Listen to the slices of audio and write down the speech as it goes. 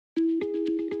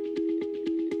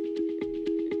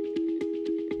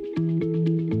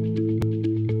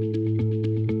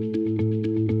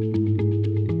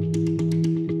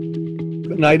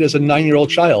night as a 9-year-old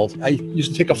child. I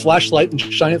used to take a flashlight and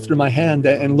shine it through my hand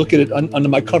and look at it under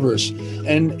my covers.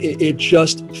 And it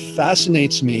just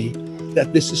fascinates me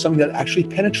that this is something that actually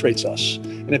penetrates us,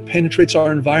 and it penetrates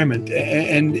our environment.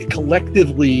 And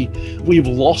collectively, we've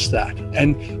lost that.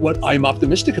 And what I'm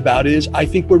optimistic about is I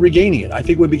think we're regaining it. I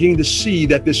think we're beginning to see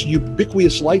that this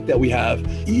ubiquitous light that we have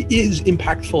is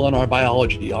impactful on our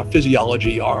biology, our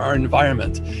physiology, our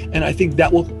environment. And I think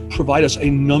that will provide us a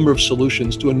number of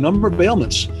solutions to a number of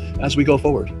ailments as we go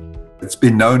forward. It's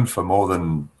been known for more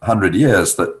than 100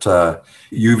 years that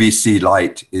UVC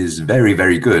light is very,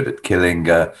 very good at killing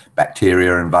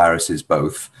bacteria and viruses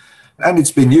both. And it's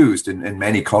been used in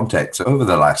many contexts over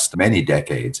the last many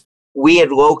decades. We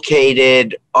had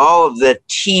located all of the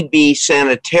TB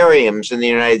sanitariums in the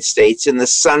United States in the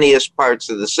sunniest parts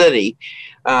of the city.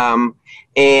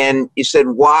 And you said,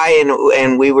 why?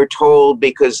 And we were told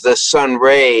because the sun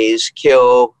rays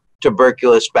kill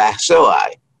tuberculous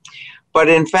bacilli. But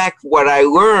in fact, what I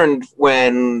learned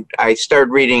when I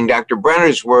started reading Dr.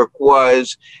 Brenner's work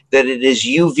was that it is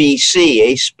UVC,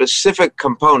 a specific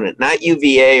component, not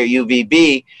UVA or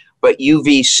UVB, but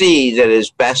UVC that is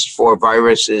best for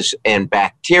viruses and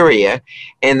bacteria,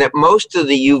 and that most of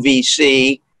the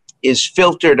UVC is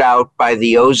filtered out by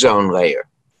the ozone layer.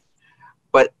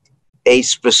 But a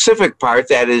specific part,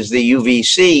 that is the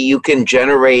UVC, you can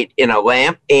generate in a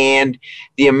lamp. And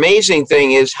the amazing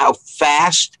thing is how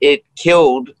fast it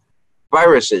killed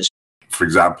viruses. For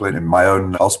example, in my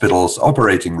own hospital's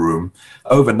operating room,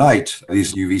 overnight,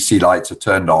 these UVC lights are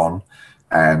turned on,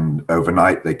 and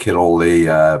overnight they kill all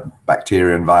the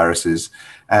bacteria and viruses.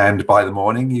 And by the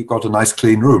morning, you've got a nice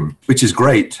clean room, which is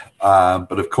great.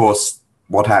 But of course,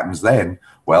 what happens then?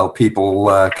 Well,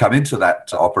 people come into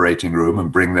that operating room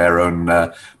and bring their own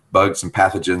bugs and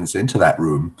pathogens into that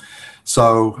room.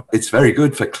 So it's very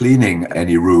good for cleaning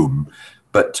any room.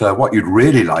 But what you'd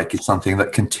really like is something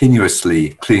that continuously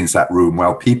cleans that room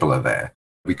while people are there.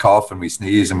 We cough and we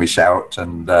sneeze and we shout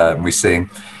and we sing,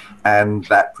 and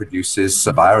that produces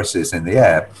viruses in the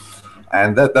air.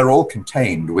 And they're all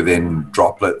contained within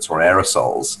droplets or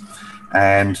aerosols.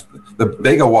 And the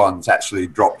bigger ones actually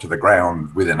drop to the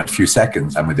ground within a few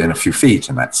seconds and within a few feet.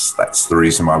 And that's the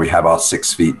reason why we have our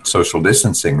 6 feet social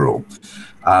distancing rule.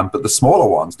 But the smaller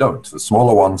ones don't. The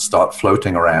smaller ones start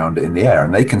floating around in the air,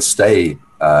 and they can stay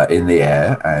in the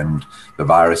air, and the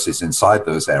viruses inside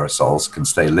those aerosols can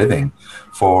stay living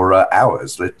for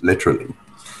hours, literally.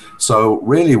 So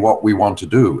really what we want to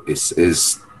do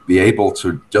is be able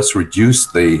to just reduce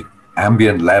the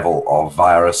ambient level of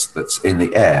virus that's in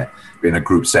the air in a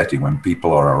group setting when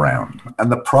people are around.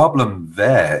 And the problem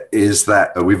there is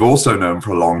that we've also known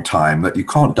for a long time that you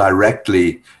can't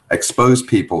directly expose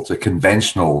people to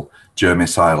conventional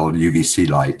germicidal UVC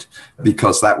light,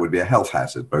 because that would be a health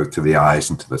hazard both to the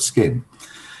eyes and to the skin.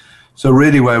 So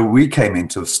really where we came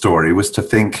into the story was to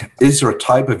think, is there a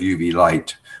type of UV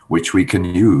light which we can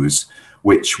use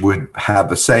which would have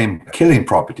the same killing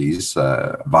properties,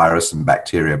 virus and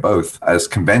bacteria both, as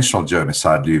conventional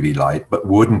germicidal UV light, but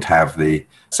wouldn't have the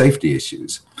safety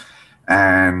issues.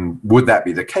 And would that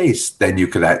be the case, then you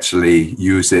could actually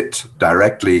use it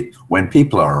directly when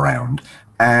people are around.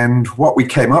 And what we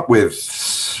came up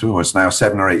with, was now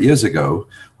 7 or 8 years ago,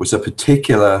 was a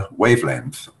particular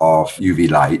wavelength of UV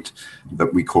light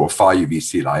that we call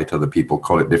Far-UVC light. Other people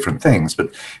call it different things,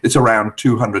 but it's around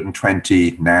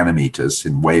 220 nanometers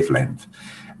in wavelength.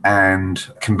 And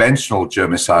conventional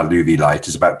germicidal UV light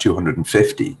is about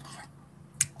 250.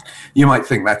 You might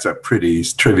think that's a pretty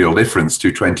trivial difference,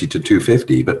 220 to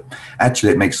 250, but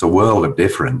actually it makes a world of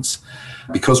difference.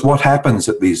 Because what happens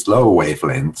at these lower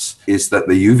wavelengths is that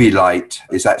the UV light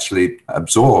is actually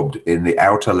absorbed in the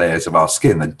outer layers of our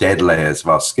skin, the dead layers of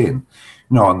our skin.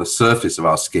 You know, on the surface of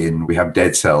our skin, we have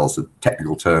dead cells. The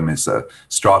technical term is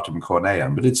stratum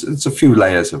corneum, but it's a few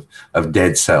layers of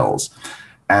dead cells.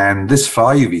 And this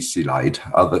Far-UVC light,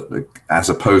 as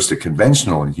opposed to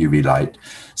conventional UV light,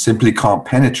 simply can't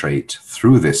penetrate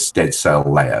through this dead cell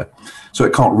layer. So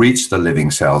it can't reach the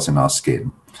living cells in our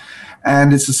skin.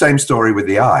 And it's the same story with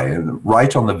the eye.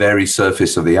 Right on the very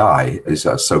surface of the eye is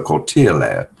a so-called tear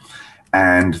layer.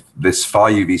 And this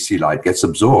Far-UVC light gets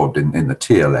absorbed in the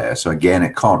tear layer. So again,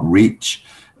 it can't reach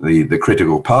the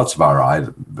critical parts of our eye,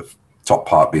 the top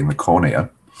part being the cornea.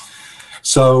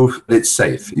 So it's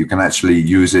safe. You can actually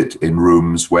use it in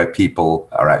rooms where people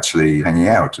are actually hanging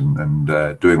out and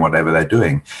doing whatever they're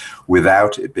doing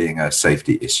without it being a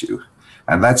safety issue.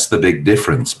 And that's the big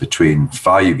difference between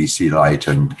Far-UVC light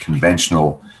and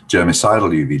conventional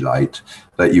germicidal UV light,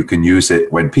 that you can use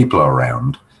it when people are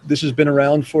around. This has been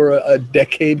around for a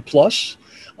decade plus.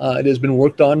 It has been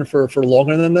worked on for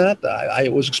longer than that. I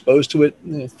was exposed to it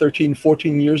 13,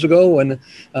 14 years ago when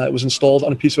it was installed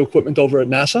on a piece of equipment over at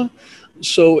NASA.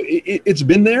 So it's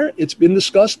been there, it's been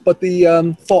discussed, but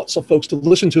the thoughts of folks to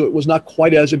listen to it was not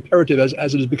quite as imperative as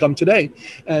it has become today.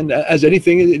 And as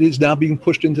anything, it is now being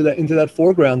pushed into that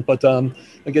foreground. But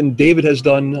again, David has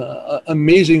done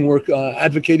amazing work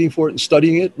advocating for it and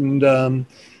studying it, and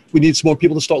we need some more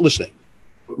people to start listening.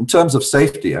 In terms of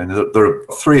safety, I mean, there are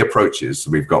three approaches.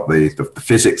 We've got the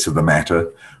physics of the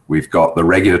matter, we've got the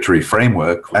regulatory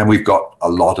framework, and we've got a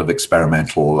lot of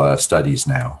experimental studies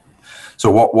now. So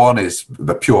one is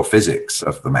the pure physics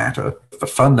of the matter. The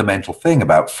fundamental thing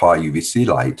about far-UVC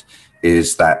light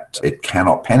is that it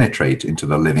cannot penetrate into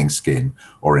the living skin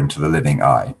or into the living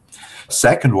eye.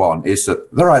 Second one is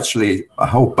that there are actually a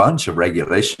whole bunch of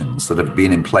regulations that have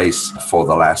been in place for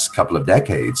the last couple of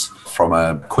decades from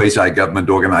a quasi-government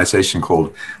organization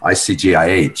called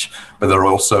ICGIH, but there are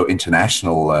also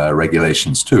international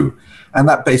regulations too. And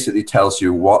that basically tells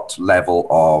you what level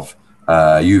of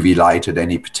UV light at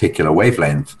any particular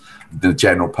wavelength the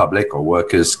general public or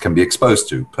workers can be exposed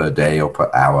to per day or per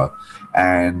hour.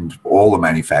 And all the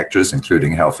manufacturers,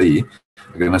 including Healthe,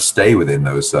 are going to stay within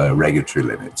those regulatory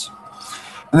limits.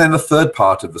 And then the third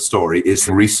part of the story is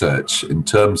the research in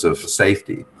terms of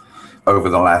safety. Over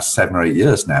the last 7 or 8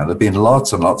 years now, there have been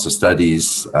lots and lots of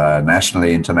studies,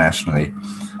 nationally, internationally,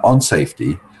 on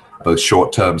safety, both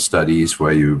short-term studies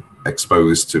where you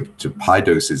exposed to high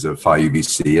doses of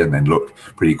far-UVC and then look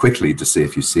pretty quickly to see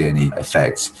if you see any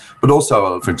effects. But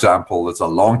also, for example, there's a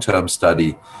long-term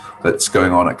study that's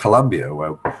going on at Columbia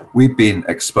where we've been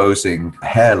exposing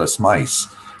hairless mice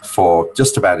for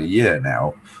just about a year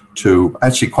now to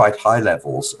actually quite high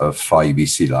levels of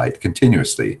far-UVC light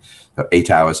continuously, 8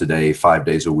 hours a day, 5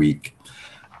 days a week.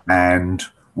 And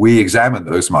we examine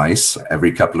those mice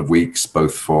every couple of weeks,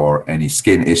 both for any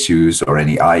skin issues or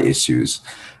any eye issues.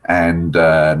 And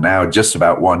now just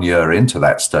about 1 year into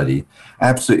that study,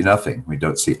 absolutely nothing. We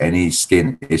don't see any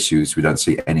skin issues. We don't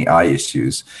see any eye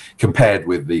issues compared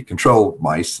with the control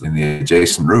mice in the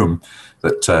adjacent room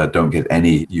that don't get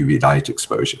any UV light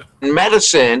exposure. In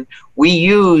medicine, we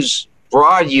use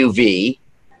broad UV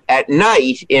at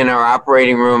night in our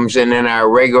operating rooms and in our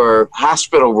regular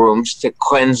hospital rooms to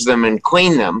cleanse them and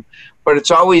clean them. But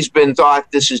it's always been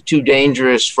thought this is too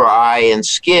dangerous for eye and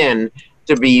skin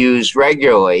to be used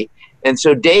regularly. And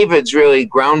so David's really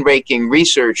groundbreaking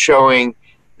research showing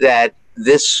that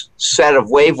this set of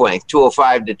wavelength,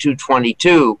 205 to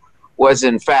 222, was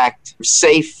in fact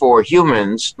safe for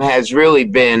humans has really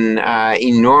been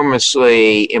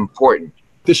enormously important.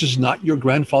 This is not your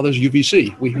grandfather's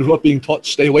UVC. We grew up being taught to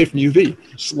stay away from UV.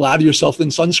 Slather yourself in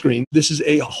sunscreen. This is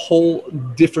a whole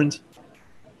different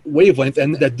wavelength,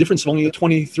 and that difference of only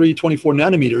 23, 24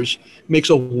 nanometers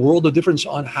makes a world of difference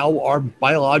on how our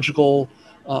biological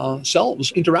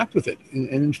cells interact with it. And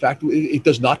in fact, it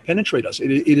does not penetrate us.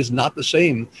 It is not the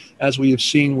same as we have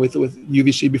seen with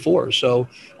UVC before. So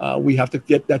we have to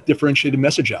get that differentiated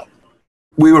message out.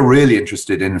 We were really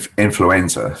interested in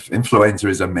influenza. Influenza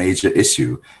is a major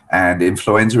issue, and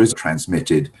influenza is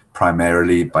transmitted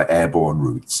primarily by airborne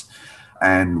routes.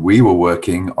 And we were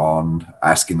working on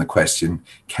asking the question,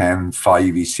 can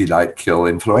far-UVC light kill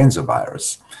influenza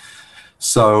virus?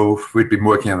 So we'd been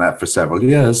working on that for several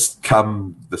years.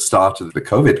 Come the start of the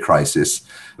COVID crisis,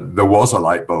 there was a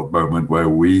light bulb moment where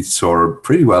we saw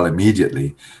pretty well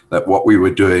immediately that what we were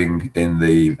doing in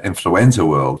the influenza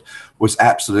world was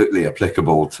absolutely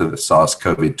applicable to the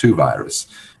SARS-CoV-2 virus,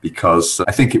 because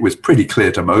I think it was pretty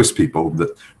clear to most people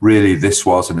that really this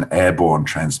was an airborne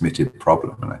transmitted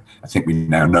problem. And I think we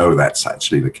now know that's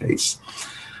actually the case.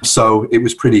 So it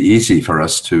was pretty easy for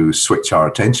us to switch our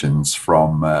attentions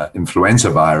from influenza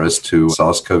virus to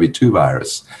SARS-CoV-2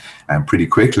 virus. And pretty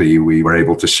quickly, we were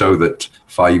able to show that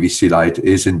far-UVC light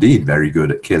is indeed very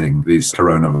good at killing these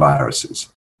coronaviruses.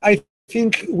 I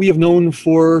think we have known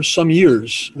for some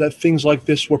years that things like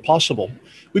this were possible.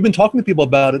 We've been talking to people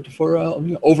about it for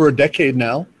over a decade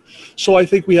now. So I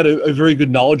think we had a very good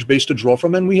knowledge base to draw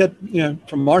from, and we had,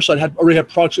 from our side, already had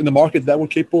products in the market that were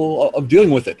capable of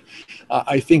dealing with it.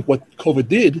 I think what COVID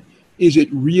did is it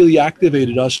really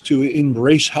activated us to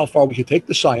embrace how far we could take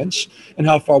the science and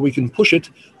how far we can push it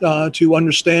to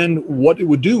understand what it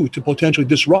would do to potentially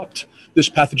disrupt this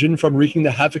pathogen from wreaking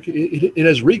the havoc it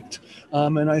has wreaked.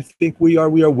 And I think we are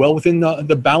well within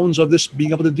the bounds of this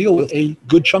being able to deal with a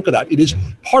good chunk of that. It is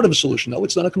part of a solution, though.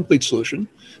 It's not a complete solution,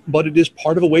 but it is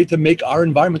part of a way to make our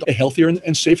environment a healthier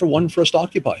and safer one for us to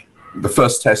occupy. The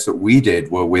first tests that we did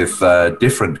were with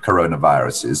different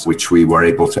coronaviruses, which we were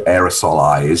able to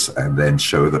aerosolize and then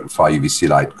show that far-UVC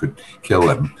light could kill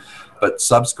them. But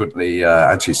subsequently,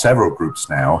 actually several groups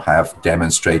now have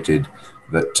demonstrated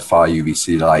that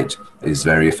Far-UVC light is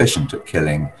very efficient at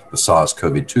killing the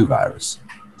SARS-CoV-2 virus.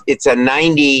 It's a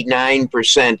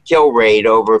 99% kill rate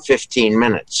over 15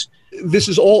 minutes. This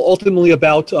is all ultimately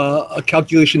about a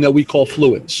calculation that we call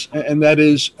fluence, and that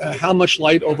is how much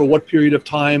light over what period of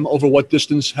time, over what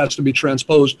distance has to be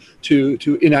transposed to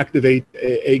inactivate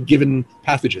a given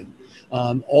pathogen.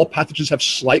 All pathogens have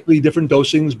slightly different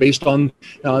dosings based on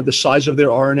the size of their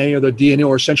RNA or their DNA,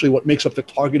 or essentially what makes up the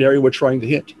target area we're trying to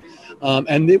hit.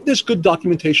 And there's good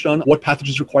documentation on what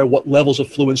pathogens require what levels of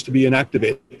fluence to be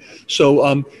inactivated.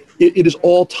 So it is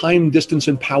all time, distance,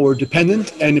 and power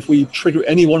dependent. And if we trigger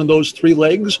any one of those three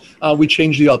legs, we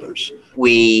change the others.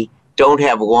 We don't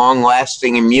have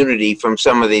long-lasting immunity from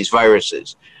some of these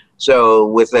viruses. So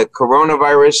with the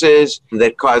coronaviruses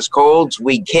that cause colds,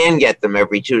 we can get them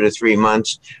every 2 to 3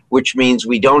 months, which means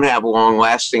we don't have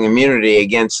long-lasting immunity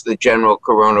against the general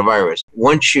coronavirus.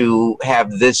 Once you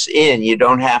have this in, you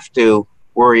don't have to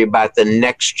worry about the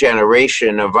next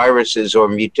generation of viruses or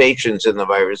mutations in the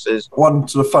viruses. One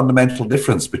sort of fundamental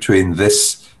difference between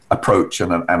this approach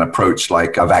and an approach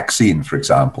like a vaccine, for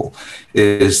example,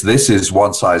 is this is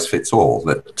one size fits all,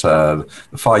 that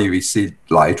the Far-UVC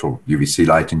light, or UVC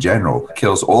light in general,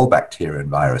 kills all bacteria and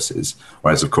viruses,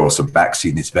 whereas, of course, a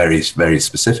vaccine is very, very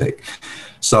specific.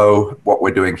 So what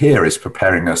we're doing here is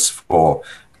preparing us for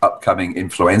upcoming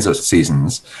influenza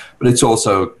seasons, but it's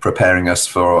also preparing us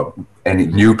for any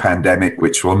new pandemic,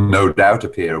 which will no doubt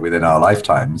appear within our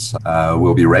lifetimes.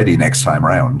 We'll be ready next time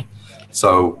around.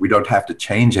 So we don't have to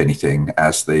change anything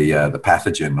as the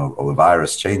pathogen or the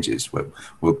virus changes.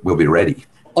 We'll be ready.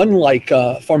 Unlike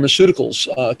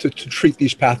pharmaceuticals to treat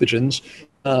these pathogens,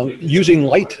 using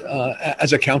light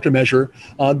as a countermeasure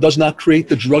does not create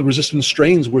the drug-resistant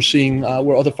strains we're seeing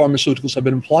where other pharmaceuticals have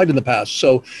been applied in the past.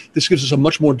 So this gives us a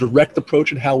much more direct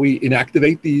approach in how we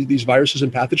inactivate these viruses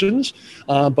and pathogens,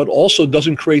 but also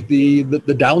doesn't create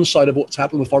the downside of what's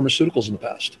happened with pharmaceuticals in the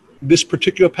past. This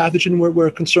particular pathogen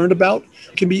we're concerned about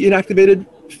can be inactivated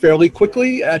fairly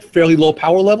quickly at fairly low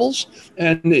power levels,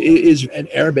 and it is an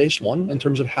air-based one in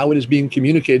terms of how it is being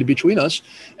communicated between us,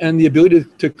 and the ability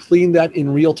to clean that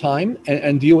in real time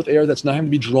and deal with air that's not having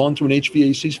to be drawn through an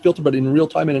HVAC filter, but in real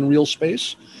time and in real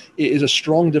space is a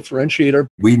strong differentiator.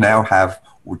 We now have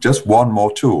just one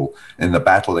more tool in the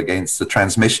battle against the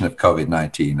transmission of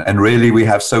COVID-19. And really, we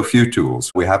have so few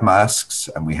tools. We have masks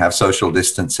and we have social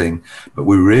distancing, but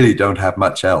we really don't have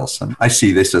much else. And I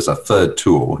see this as a third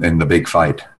tool in the big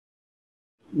fight.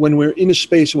 When we're in a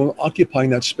space and we're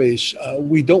occupying that space,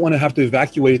 we don't want to have to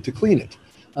evacuate it to clean it.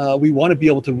 We want to be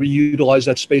able to reutilize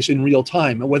that space in real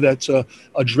time, whether that's a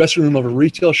dressing room of a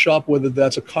retail shop, whether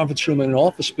that's a conference room in an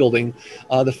office building.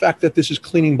 The fact that this is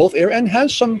cleaning both air and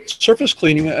has some surface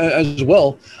cleaning as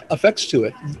well effects to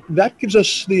it. That gives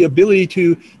us the ability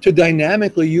to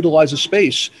dynamically utilize a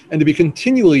space and to be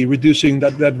continually reducing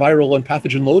that viral and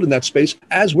pathogen load in that space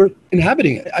as we're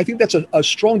inhabiting it. I think that's a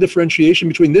strong differentiation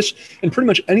between this and pretty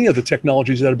much any of the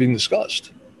technologies that are being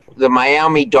discussed. The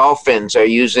Miami Dolphins are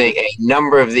using a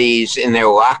number of these in their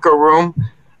locker room,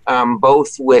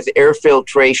 both with air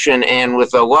filtration and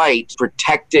with a light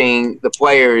protecting the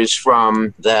players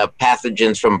from the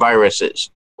pathogens from viruses.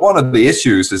 One of the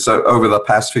issues is that over the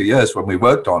past few years when we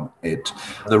worked on it,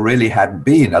 there really hadn't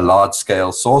been a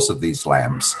large-scale source of these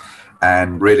lamps.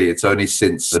 And really, it's only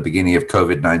since the beginning of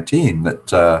COVID-19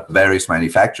 that various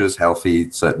manufacturers,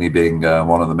 Healthe certainly being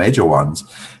one of the major ones,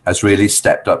 has really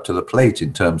stepped up to the plate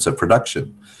in terms of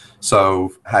production.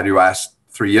 So had you asked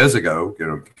 3 years ago,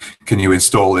 can you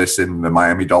install this in the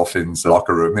Miami Dolphins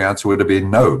locker room? The answer would have been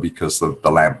no, because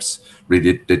the lamps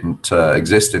really didn't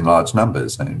exist in large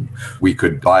numbers. And we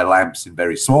could buy lamps in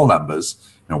very small numbers,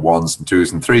 ones and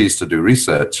twos and threes to do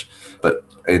research. But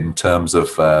in terms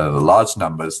of the large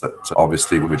numbers that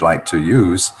obviously we'd like to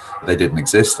use, they didn't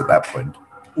exist at that point.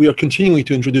 We are continuing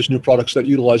to introduce new products that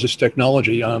utilize this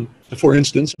technology. For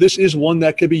instance, this is one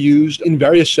that could be used in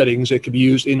various settings. It could be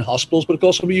used in hospitals, but it could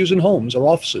also be used in homes or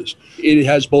offices. It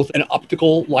has both an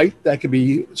optical light that could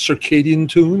be circadian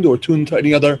tuned or tuned to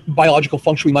any other biological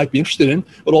function we might be interested in,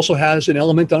 but also has an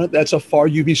element on it that's a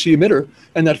Far-UVC emitter.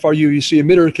 And that Far-UVC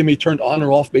emitter can be turned on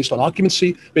or off based on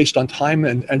occupancy, based on time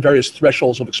and various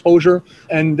thresholds of exposure.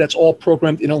 And that's all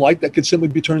programmed in a light that could simply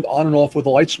be turned on and off with a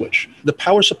light switch. The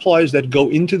power supplies that go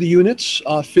into the units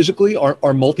physically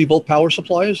are multi-volt power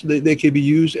supplies. They can be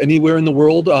used anywhere in the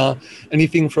world,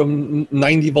 anything from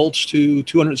 90 volts to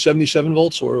 277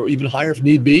 volts or even higher if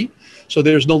need be. So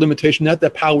there's no limitation that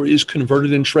that power is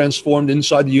converted and transformed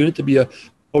inside the unit to be a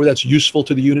power that's useful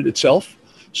to the unit itself.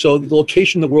 So the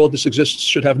location in the world this exists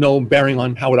should have no bearing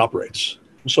on how it operates.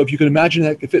 So if you can imagine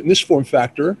that it could fit in this form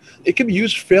factor, it can be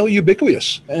used fairly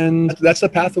ubiquitous. And that's the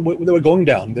path that we're going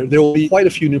down. There will be quite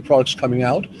a few new products coming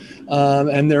out.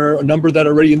 And there are a number that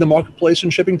are already in the marketplace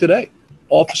and shipping today.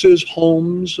 Offices,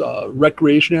 homes,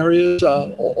 recreation areas,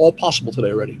 all possible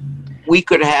today already. We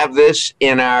could have this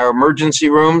in our emergency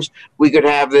rooms. We could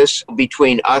have this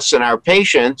between us and our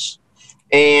patients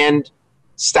and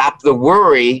stop the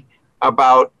worry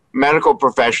about medical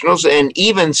professionals. And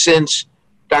even since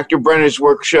Dr. Brenner's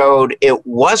work showed it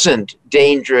wasn't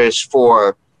dangerous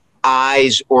for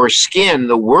eyes or skin,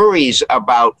 the worries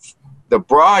about the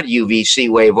broad UVC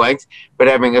wavelength, but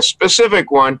having a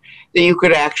specific one, that you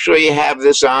could actually have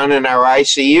this on in our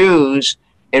ICUs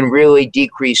and really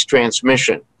decrease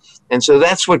transmission. And so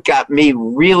that's what got me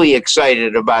really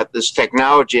excited about this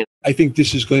technology. I think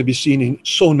this is going to be seen in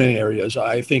so many areas.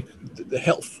 I think the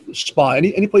health spa,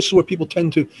 any places where people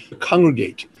tend to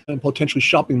congregate, and potentially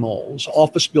shopping malls,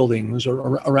 office buildings, or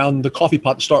around the coffee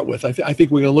pot to start with. I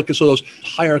think we're going to look at some of those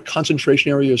higher concentration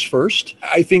areas first.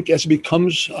 I think as it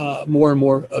becomes more and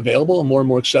more available and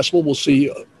more accessible, we'll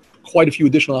see quite a few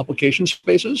additional application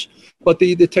spaces, but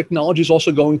the technology is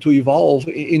also going to evolve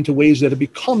into ways that it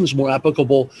becomes more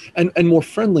applicable and more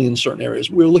friendly in certain areas.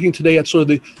 We're looking today at sort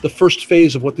of the first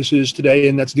phase of what this is today,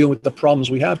 and that's dealing with the problems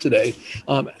we have today.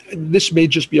 This may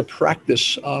just be a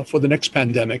practice for the next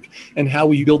pandemic, and how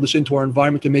we build this into our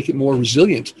environment to make it more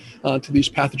resilient to these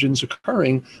pathogens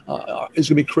occurring is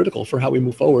going to be critical for how we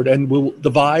move forward, and we'll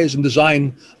devise and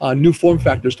design new form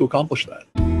factors to accomplish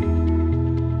that.